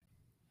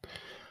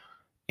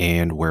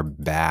And we're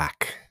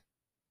back.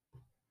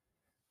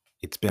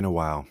 It's been a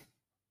while.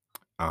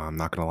 I'm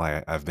not going to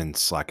lie, I've been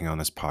slacking on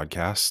this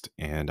podcast,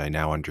 and I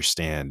now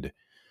understand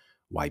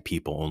why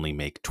people only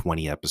make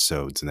 20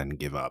 episodes and then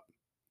give up.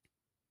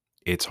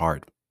 It's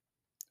hard,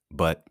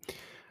 but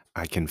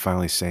I can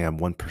finally say I'm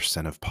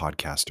 1% of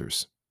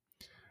podcasters.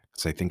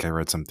 So I think I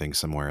read something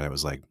somewhere that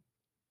was like,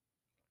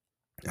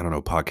 I don't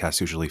know, podcasts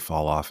usually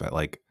fall off at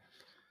like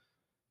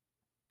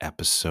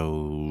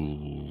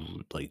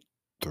episode like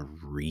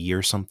 3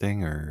 or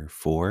something or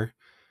 4,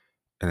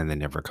 and then they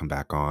never come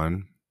back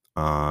on.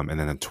 And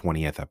then the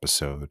 20th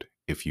episode,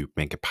 if you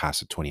make it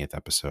past the 20th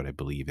episode, I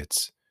believe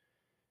it's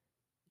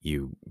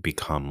you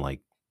become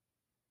like,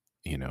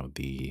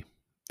 the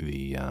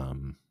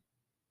 1%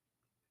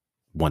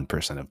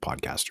 of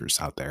podcasters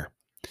out there.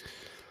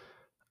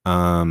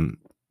 Um,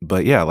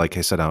 but yeah, like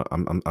I said,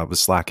 I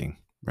was slacking,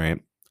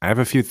 right? I have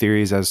a few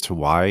theories as to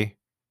why.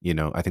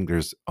 I think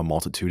there's a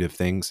multitude of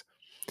things.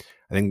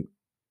 I think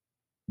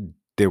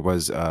there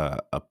was a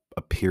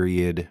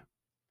period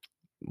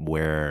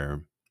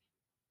where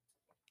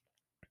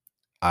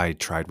I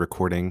tried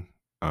recording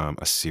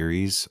a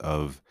series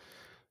of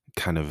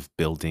kind of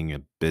building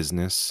a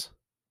business,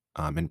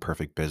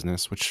 imperfect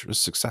business, which was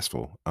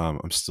successful.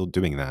 I'm still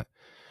doing that.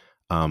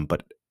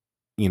 But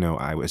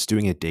I was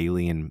doing it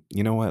daily, and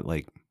you know what?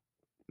 Like,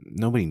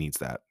 nobody needs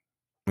that.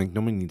 Like,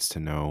 nobody needs to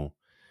know.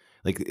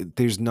 Like,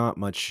 there's not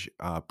much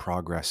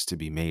progress to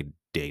be made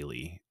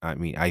daily. I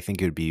mean, I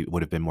think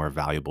would have been more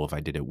valuable if I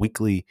did it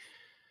weekly.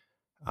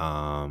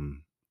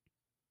 Um,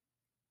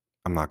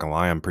 I'm not gonna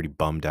lie, I'm pretty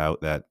bummed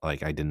out that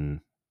like I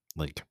didn't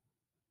like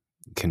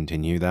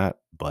continue that,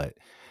 but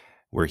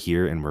we're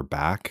here and we're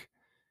back.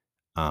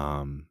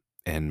 And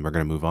we're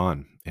gonna move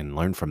on and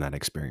learn from that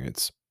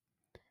experience.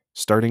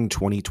 Starting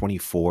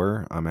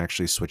 2024, I'm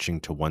actually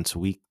switching to once a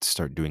week to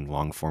start doing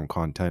long form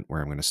content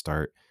where I'm going to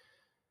start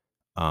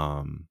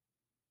um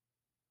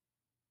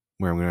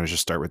where I'm going to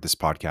just start with this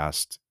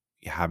podcast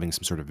having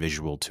some sort of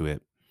visual to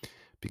it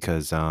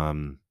because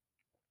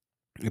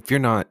if you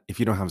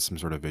don't have some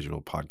sort of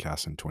visual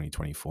podcast in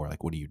 2024,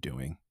 like what are you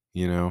doing?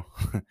 You know?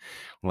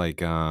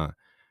 Like I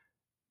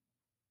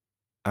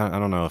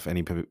don't know if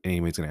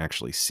anybody's going to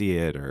actually see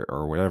it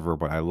or whatever,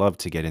 but I love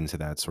to get into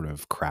that sort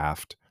of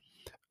craft.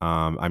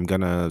 I'm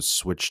gonna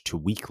switch to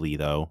weekly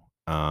though.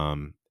 I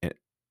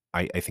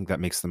think that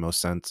makes the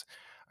most sense.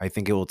 I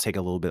think it will take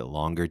a little bit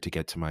longer to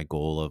get to my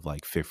goal of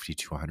like 50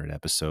 to 100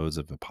 episodes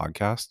of a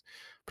podcast,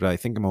 but I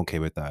think I'm okay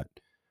with that.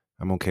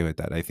 I'm okay with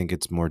that. I think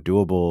it's more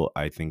doable.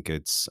 I think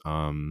it's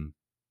going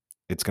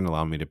to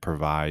allow me to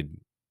provide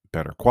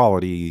better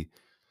quality,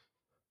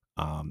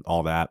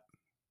 all that.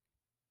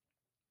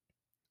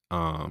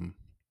 Um,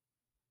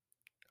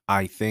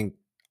 I think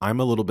I'm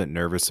a little bit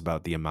nervous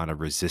about the amount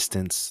of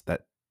resistance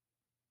that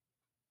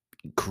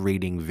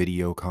creating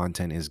video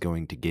content is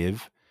going to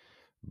give,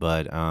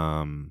 but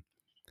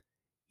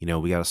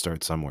we got to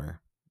start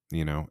somewhere,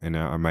 and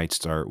I might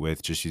start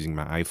with just using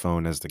my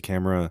iPhone as the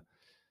camera,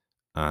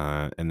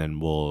 and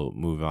then we'll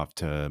move off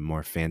to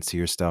more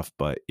fancier stuff.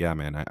 But yeah,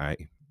 man, I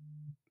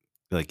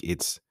like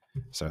it's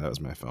sorry, that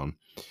was my phone.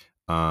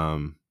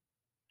 Um,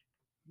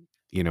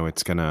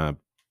 it's gonna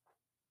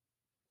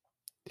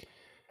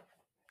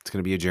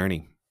be a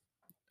journey.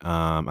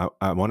 I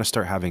want to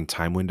start having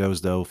time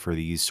windows though for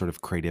these sort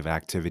of creative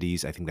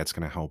activities. I think that's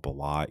gonna help a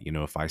lot.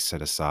 If I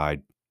set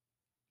aside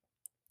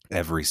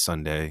every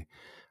Sunday,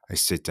 I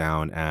sit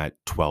down at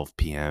 12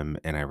 p.m.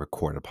 and I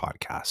record a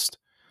podcast.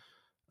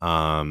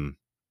 Um,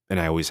 and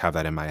I always have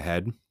that in my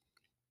head.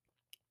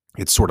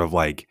 It's sort of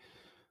like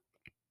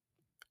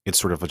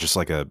just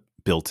like a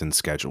built-in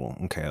schedule.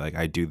 Okay, like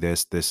I do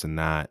this and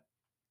that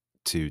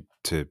to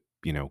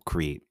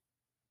create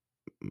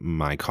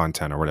my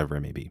content or whatever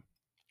it may be.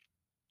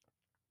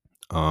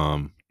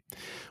 Um,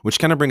 which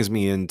kind of brings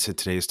me into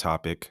today's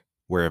topic.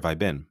 Where have I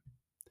been?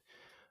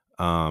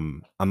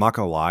 I'm not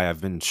gonna lie,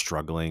 I've been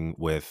struggling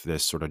with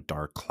this sort of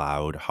dark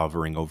cloud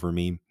hovering over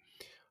me.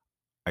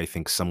 I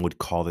think some would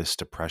call this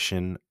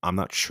depression. I'm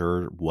not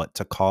sure what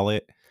to call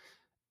it,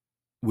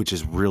 which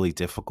is really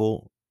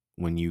difficult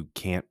when you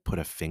can't put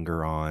a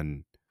finger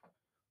on,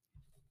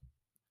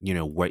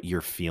 what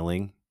you're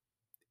feeling.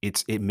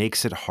 It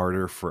makes it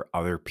harder for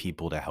other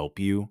people to help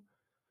you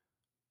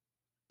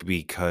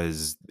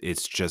because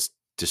it's just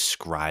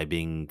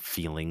describing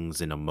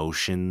feelings and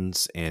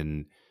emotions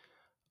and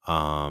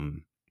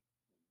um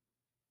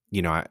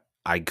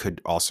I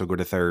could also go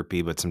to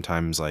therapy, but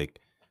sometimes like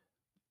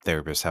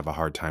therapists have a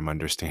hard time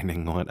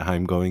understanding what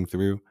I'm going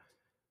through.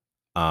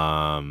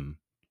 Um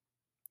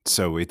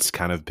so it's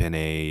kind of been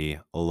a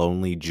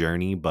lonely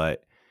journey,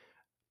 but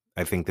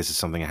I think this is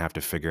something I have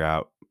to figure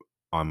out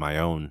on my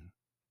own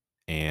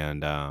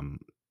and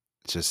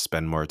just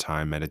spend more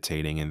time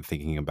meditating and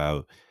thinking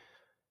about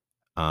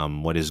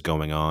what is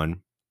going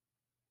on.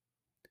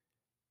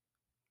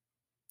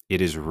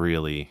 It is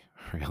really,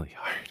 really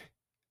hard.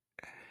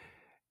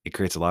 It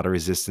creates a lot of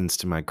resistance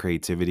to my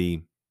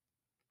creativity.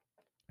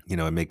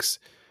 It makes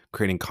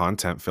creating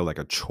content feel like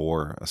a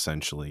chore,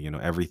 essentially.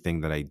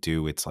 Everything that I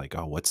do, it's like,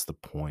 oh, what's the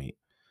point?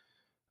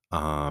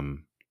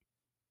 Um,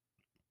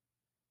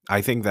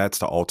 I think that's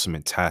the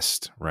ultimate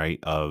test, right?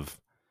 Of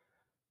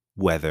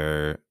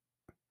whether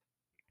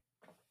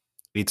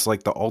it's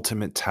like the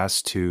ultimate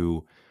test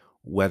to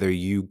whether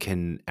you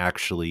can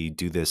actually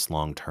do this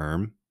long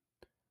term.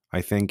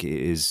 I think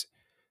is,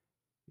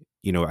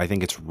 I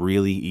think it's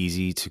really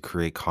easy to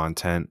create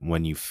content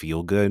when you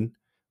feel good.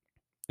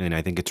 And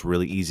I think it's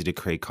really easy to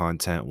create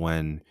content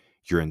when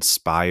you're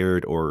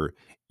inspired, or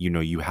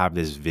you have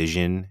this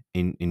vision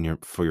in your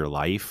for your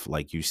life.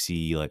 Like you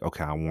see, like,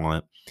 okay, I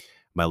want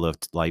my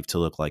life to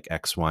look like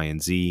X, Y,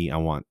 and Z. I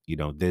want,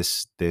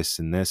 this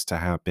and this to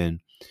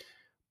happen.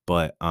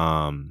 But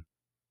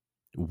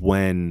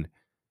when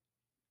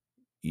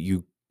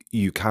you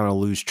you kind of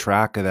lose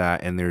track of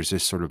that, and there's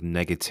this sort of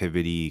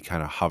negativity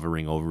kind of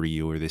hovering over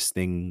you, or this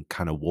thing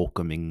kind of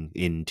welcoming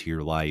into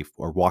your life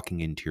or walking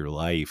into your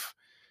life,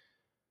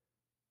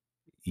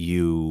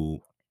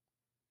 you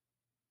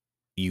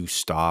you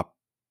stop,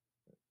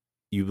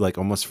 you like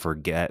almost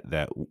forget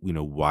that,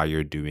 why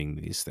you're doing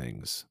these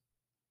things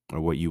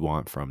or what you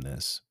want from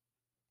this.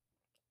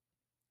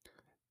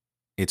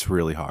 It's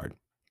really hard.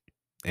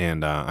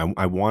 And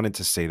I wanted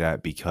to say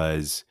that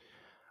because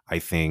I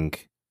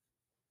think,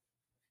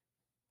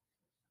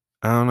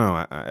 I don't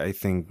know, I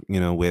think,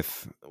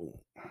 with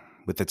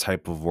the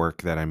type of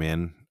work that I'm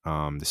in,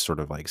 this sort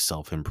of like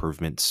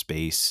self-improvement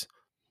space,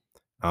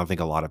 I don't think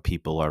a lot of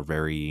people are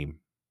very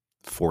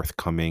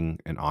forthcoming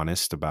and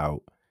honest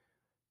about,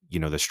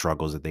 the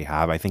struggles that they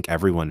have. I think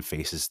everyone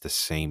faces the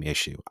same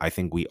issue. I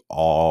think we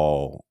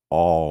all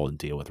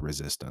deal with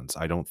resistance.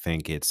 I don't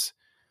think it's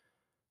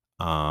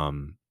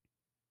um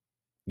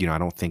I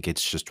don't think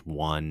it's just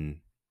one,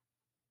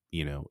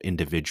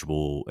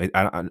 individual.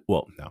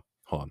 Well, no,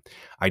 hold on.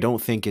 I don't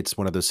think it's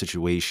one of those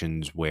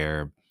situations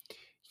where,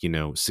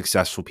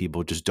 successful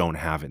people just don't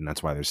have it and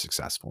that's why they're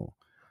successful.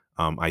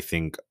 I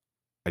think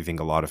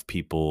a lot of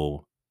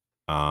people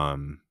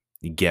um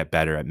get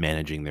better at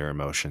managing their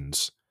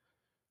emotions,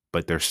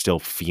 but they're still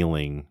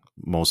feeling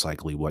most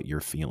likely what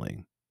you're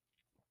feeling.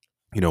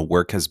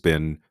 Work has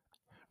been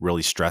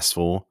really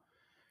stressful.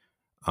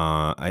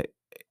 I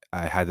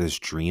had this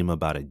dream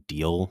about a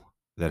deal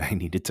that I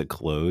needed to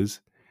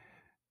close,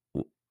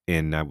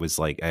 and I was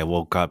like, I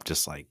woke up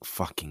just like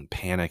fucking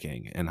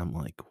panicking, and I'm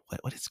like,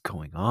 what is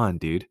going on,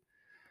 dude?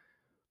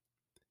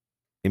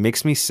 It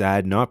makes me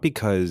sad, not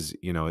because,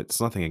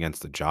 it's nothing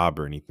against the job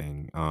or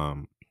anything. I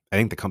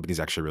think the company's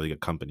actually a really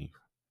good company,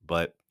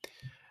 but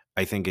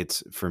I think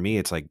it's, for me,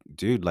 it's like,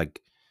 dude,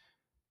 like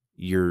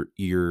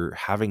you're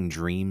having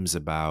dreams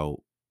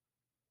about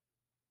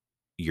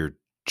your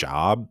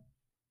job,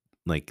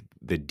 like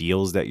the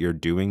deals that you're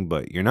doing,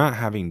 but you're not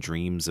having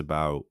dreams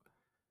about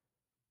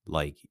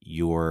like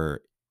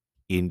your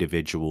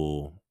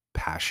individual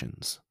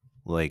passions.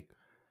 Like,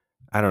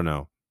 I don't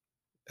know.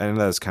 I know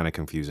that's kind of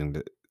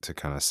confusing to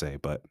kind of say,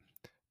 but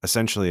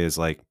essentially is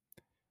like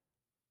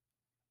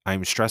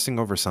I'm stressing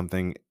over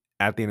something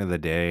at the end of the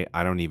day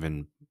I don't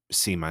even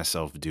see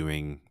myself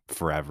doing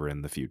forever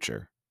in the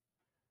future.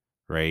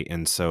 Right.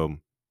 And so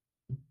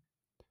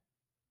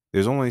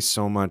there's only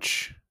so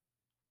much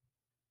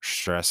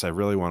stress I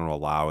really want to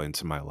allow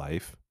into my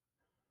life,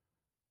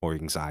 or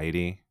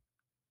anxiety.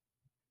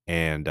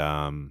 And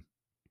I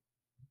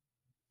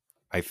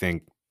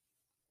think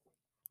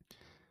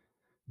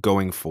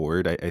going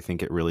forward, I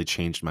think it really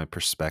changed my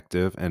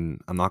perspective.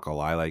 And I'm not gonna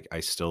lie, like I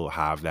still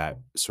have that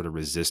sort of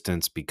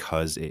resistance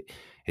because it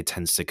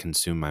tends to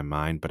consume my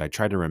mind. But I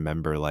try to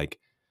remember like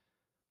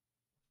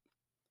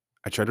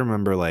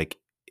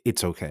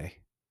it's okay.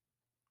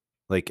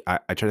 Like I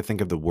try to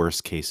think of the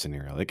worst case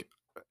scenario. Like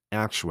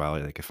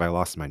actuality, like if I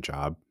lost my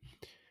job,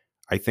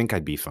 I think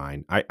I'd be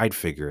fine. I'd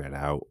figure it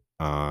out.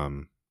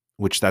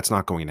 Which that's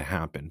not going to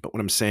happen. But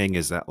what I'm saying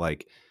is that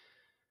like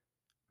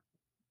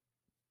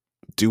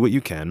do what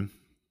you can.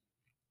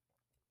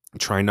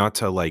 Try not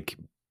to like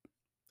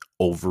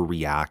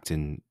overreact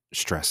and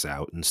stress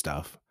out and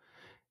stuff,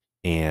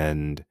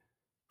 and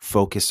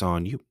focus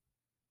on you.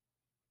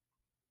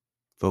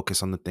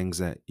 Focus on the things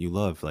that you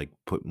love. Like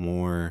put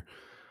more.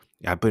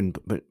 I've been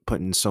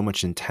putting so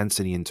much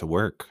intensity into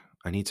work.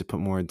 I need to put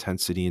more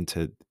intensity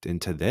into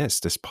this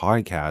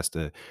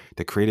podcast,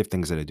 the creative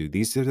things that I do.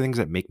 These are the things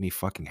that make me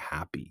fucking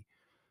happy.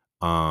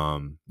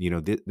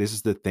 This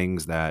is the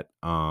things that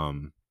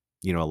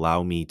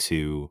allow me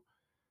to.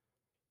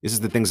 This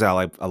is the things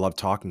that I love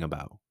talking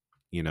about.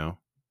 You know,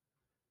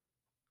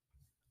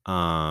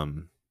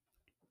 um,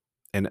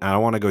 and I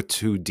don't want to go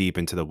too deep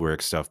into the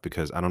work stuff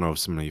because I don't know if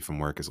somebody from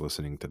work is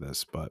listening to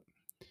this, but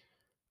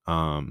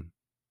um,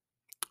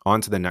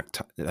 on to the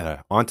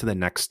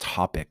next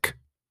topic.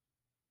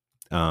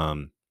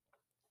 Um,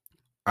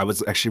 I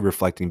was actually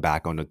reflecting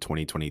back on the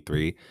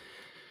 2023,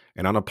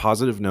 and on a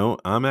positive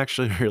note, I'm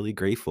actually really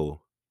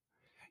grateful.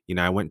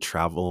 I went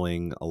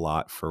traveling a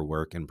lot for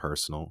work and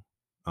personal,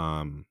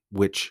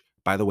 which,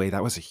 by the way,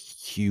 that was a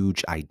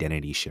huge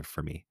identity shift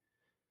for me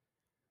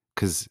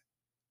because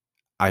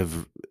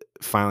I've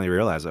finally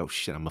realized, oh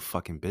shit, I'm a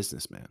fucking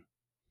businessman.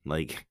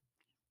 Like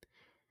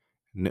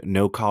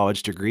No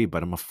college degree,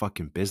 but I'm a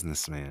fucking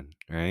businessman,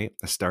 right?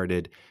 I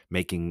started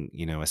making,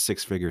 a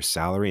six-figure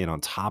salary, and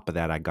on top of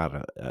that, I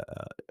got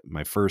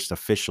my first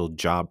official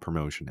job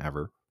promotion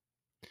ever.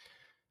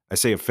 I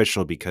say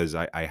official because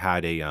I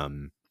had a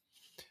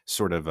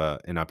sort of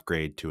an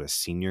upgrade to a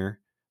senior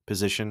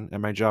position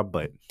at my job,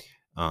 but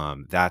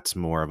that's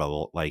more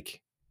of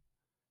like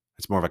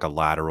it's more of like a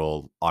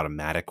lateral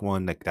automatic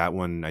one. Like that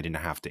one I didn't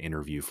have to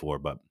interview for,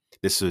 but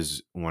this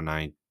is when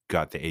I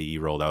got the AE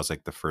role. That was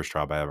like the first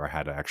job I ever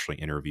had to actually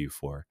interview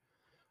for.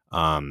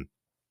 Um,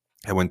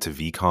 I went to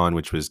VCon,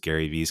 which was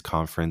Gary Vee's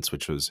conference,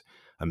 which was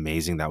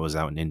amazing. That was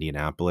out in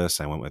Indianapolis.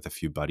 I went with a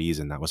few buddies,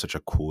 and that was such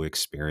a cool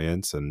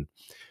experience. And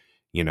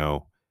you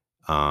know,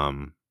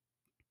 um,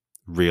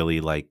 really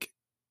like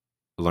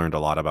learned a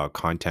lot about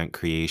content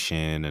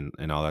creation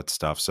and all that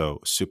stuff. So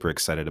super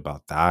excited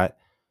about that.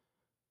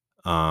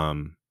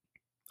 Um,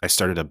 I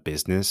started a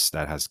business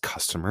that has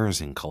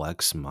customers and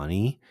collects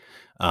money,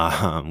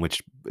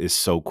 which is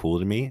so cool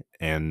to me.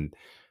 And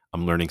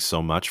I'm learning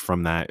so much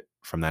from that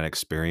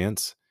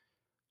experience.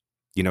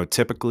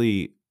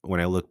 Typically when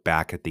I look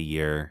back at the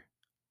year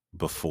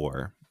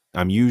before,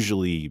 I'm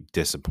usually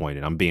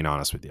disappointed. I'm being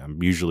honest with you.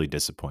 I'm usually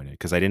disappointed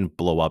because I didn't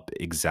blow up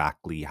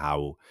exactly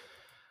how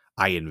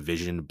I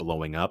envisioned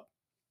blowing up.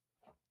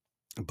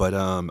 But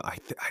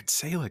I'd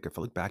say like if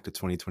I look back to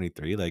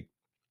 2023, like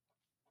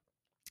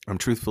I'm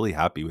truthfully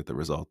happy with the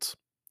results.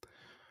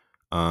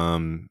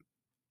 Um,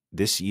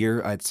 this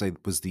year I'd say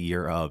was the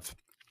year of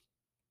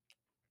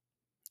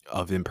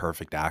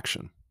imperfect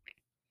action.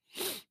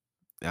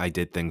 I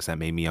did things that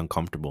made me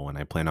uncomfortable, and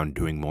I plan on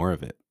doing more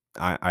of it.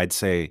 I'd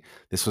say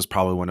this was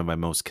probably one of my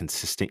most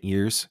consistent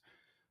years.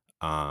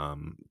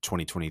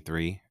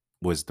 2023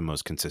 was the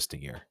most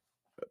consistent year,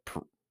 pr-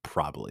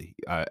 probably.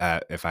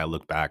 If I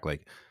look back,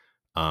 like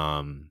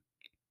um,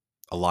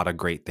 a lot of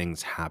great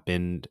things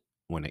happened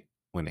when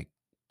it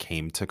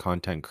came to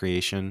content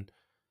creation,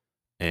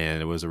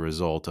 and it was a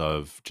result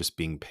of just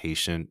being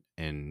patient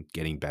and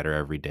getting better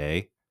every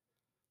day.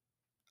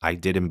 I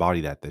did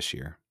embody that this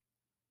year.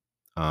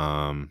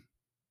 Um,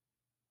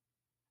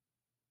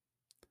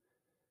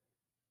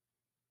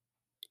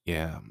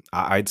 yeah,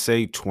 I'd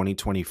say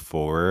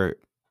 2024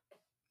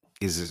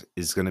 is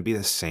going to be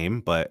the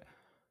same, but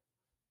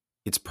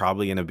it's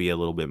probably going to be a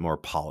little bit more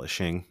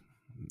polishing.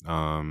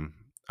 Um,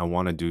 I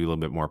want to do a little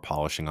bit more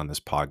polishing on this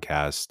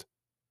podcast.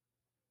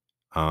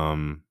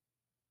 Um,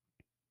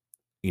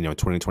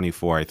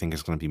 2024 I think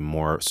is going to be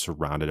more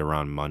surrounded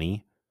around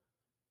money.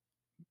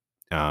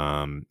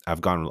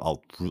 I've gotten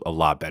a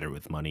lot better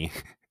with money.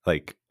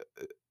 Like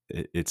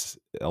it's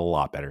a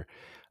lot better.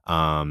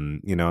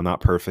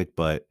 Not perfect,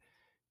 but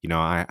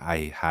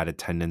I had a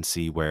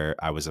tendency where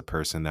I was a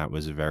person that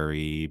was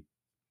very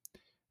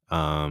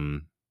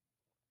um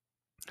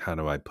how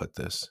do I put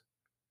this?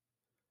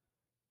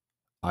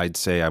 I'd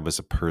say I was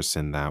a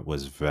person that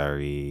was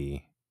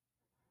very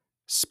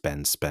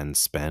spend, spend,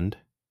 spend.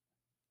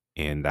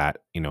 And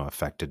that,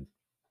 affected,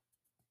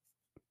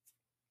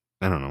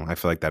 I don't know, I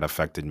feel like that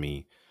affected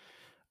me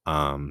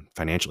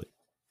financially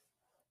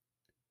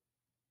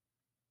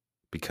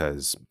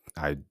because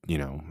I,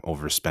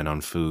 overspent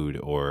on food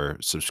or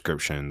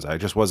subscriptions. I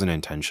just wasn't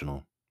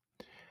intentional.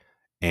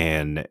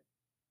 And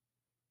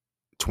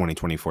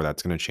 2024,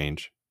 that's going to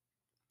change.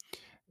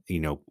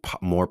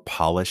 More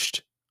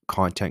polished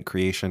content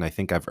creation. I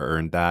think I've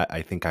earned that.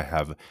 I think I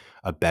have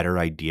a better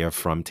idea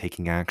from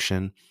taking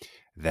action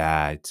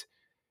that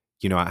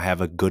I have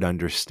a good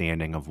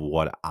understanding of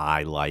what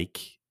I like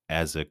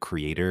as a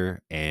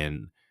creator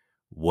and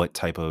what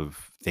type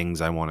of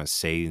things I want to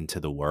say into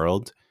the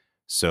world.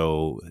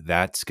 So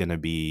that's going to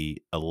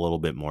be a little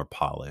bit more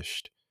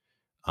polished.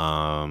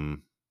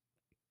 Um,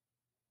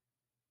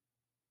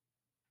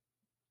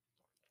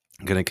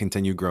 I'm going to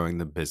continue growing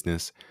the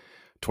business.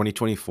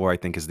 2024, I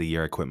think, is the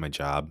year I quit my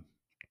job.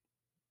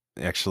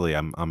 Actually,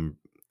 I'm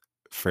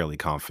fairly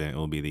confident it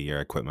will be the year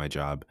I quit my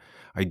job.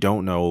 I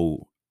don't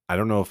know. I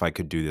don't know if I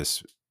could do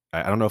this.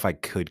 I don't know if I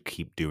could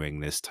keep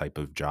doing this type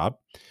of job.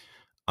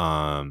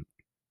 Um,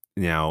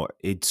 Now,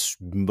 it's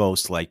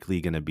most likely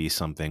gonna be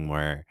something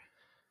where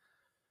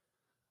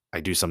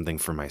I do something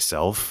for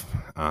myself,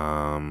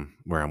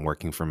 where I'm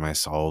working for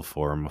myself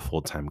or I'm a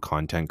full-time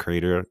content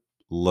creator.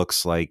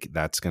 Looks like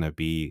that's gonna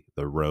be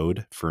the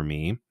road for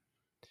me.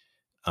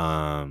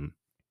 Um,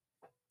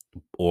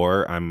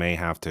 or I may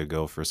have to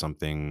go for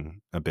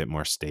something a bit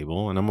more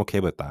stable, and I'm okay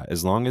with that.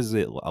 As long as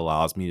it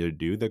allows me to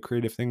do the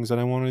creative things that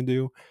I wanna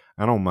do,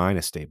 I don't mind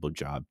a stable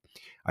job.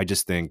 I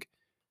just think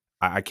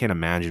I can't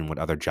imagine what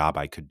other job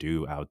I could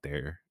do out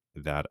there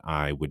that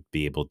I would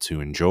be able to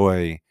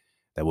enjoy,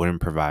 that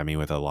wouldn't provide me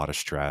with a lot of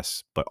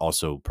stress, but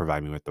also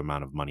provide me with the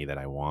amount of money that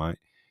I want.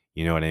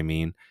 You know what I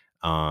mean?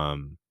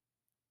 Um,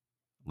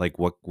 like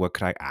what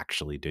could I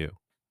actually do?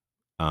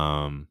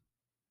 Um,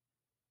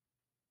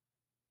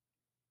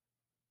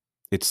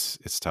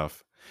 it's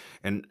tough.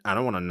 And I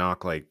don't want to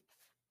knock like,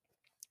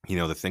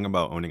 the thing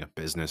about owning a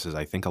business is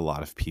I think a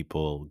lot of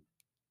people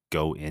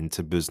go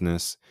into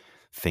business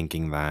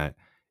thinking that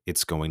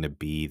it's going to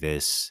be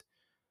this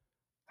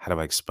how do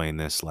I explain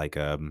this? Like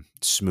a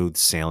smooth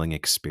sailing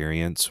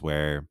experience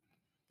where,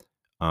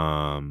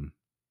 um,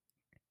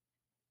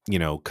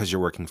 because you're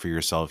working for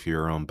yourself,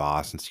 you're your own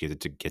boss, and so you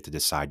get to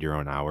decide your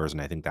own hours.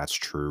 And I think that's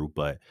true,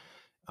 but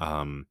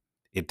um,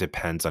 it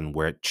depends on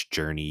which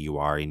journey you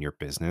are in your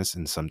business.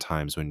 And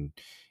sometimes when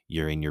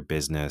you're in your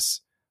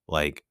business,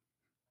 like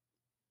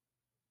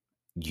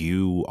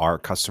you are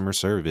customer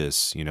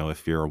service.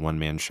 If you're a one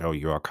man show,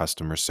 you are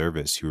customer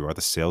service, you are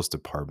the sales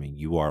department,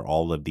 you are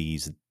all of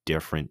these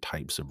different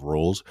types of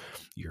roles,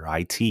 you're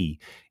IT.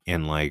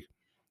 And like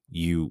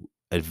you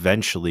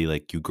eventually,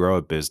 like you grow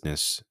a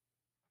business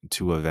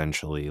to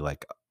eventually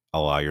like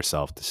allow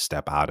yourself to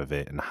step out of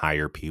it and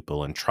hire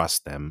people and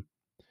trust them,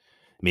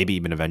 maybe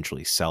even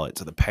eventually sell it.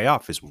 So the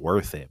payoff is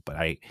worth it. But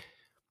I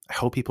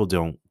hope people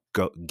don't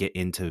get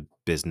into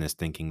business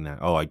thinking that,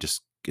 oh,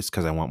 it's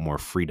because I want more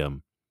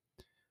freedom.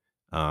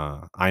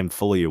 I'm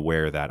fully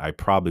aware that I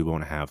probably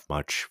won't have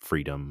much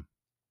freedom.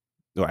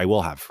 Or I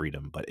will have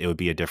freedom, but it would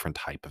be a different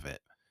type of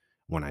it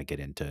when I get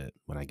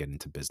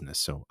into business.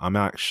 So I'm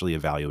actually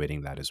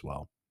evaluating that as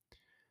well.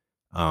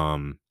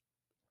 Um,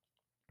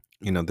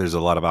 there's a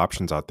lot of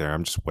options out there.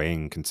 I'm just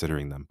weighing,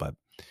 considering them, but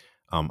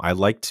I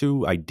like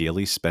to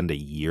ideally spend a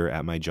year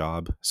at my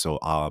job. So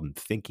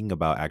thinking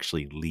about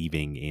actually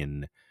leaving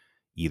in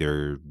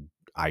either,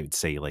 I would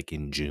say like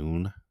in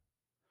June.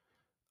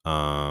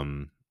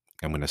 Um,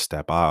 I'm going to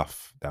step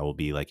off. That will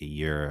be like a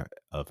year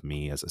of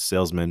me as a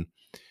salesman,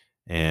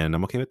 and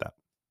I'm okay with that.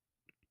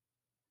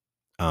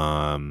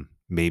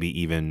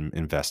 Maybe even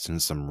invest in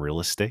some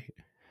real estate.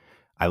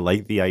 I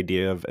like the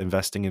idea of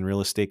investing in real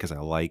estate because I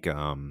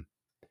want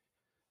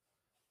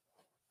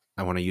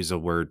to use a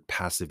word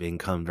passive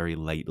income very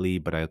lightly,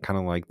 but I kind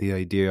of like the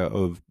idea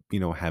of,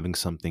 having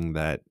something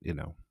that,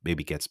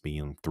 maybe gets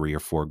me 3 or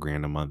 4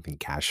 grand a month in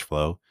cash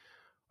flow,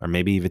 or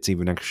maybe if it's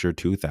even extra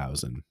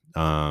 2,000.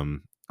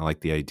 I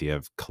like the idea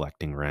of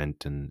collecting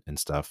rent and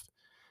stuff,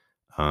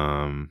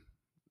 um,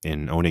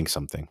 and owning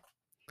something.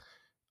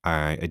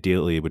 I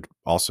ideally would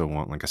also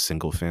want like a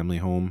single family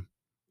home.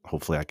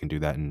 Hopefully I can do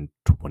that in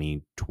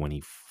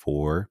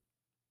 2024.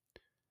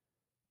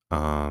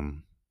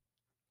 Um,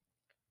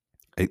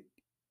 I,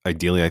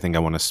 Ideally, I think I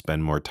want to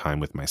spend more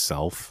time with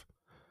myself.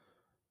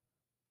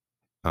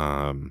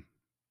 Um,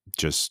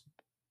 just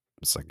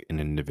it's like an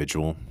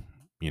individual,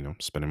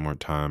 spending more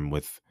time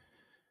with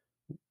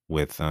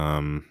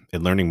and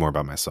learning more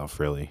about myself,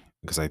 really,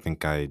 because I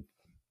think I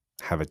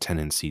have a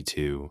tendency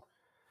to,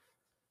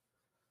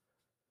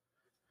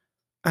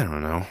 I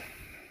don't know,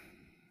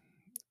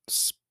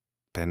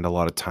 spend a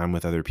lot of time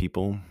with other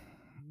people,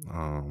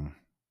 um,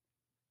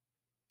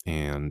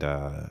 and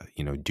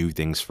do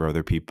things for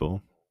other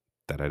people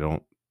that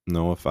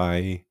know if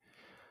I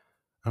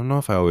don't know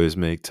if I always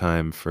make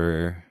time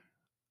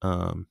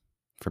um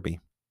for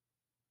me,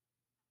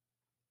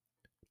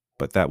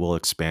 but that will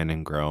expand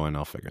and grow, and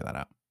I'll figure that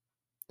out.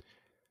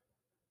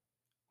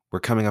 We're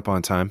coming up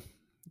on time,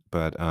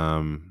 but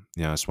I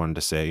just wanted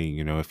to say,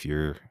 if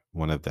you're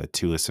one of the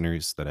 2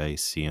 listeners that I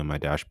see on my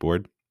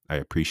dashboard, I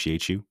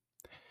appreciate you.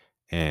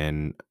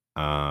 And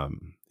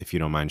if you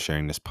don't mind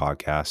sharing this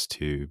podcast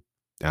to,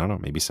 I don't know,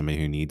 maybe somebody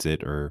who needs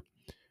it or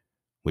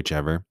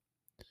whichever,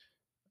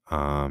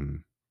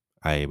 um,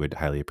 I would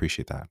highly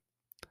appreciate that.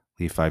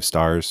 Leave 5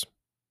 stars,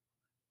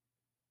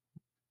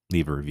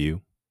 leave a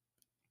review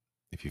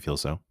if you feel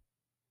so.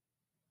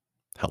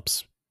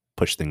 Helps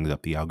push things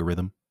up the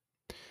algorithm.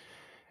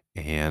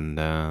 And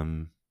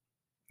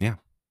yeah,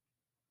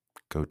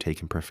 go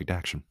take imperfect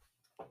action.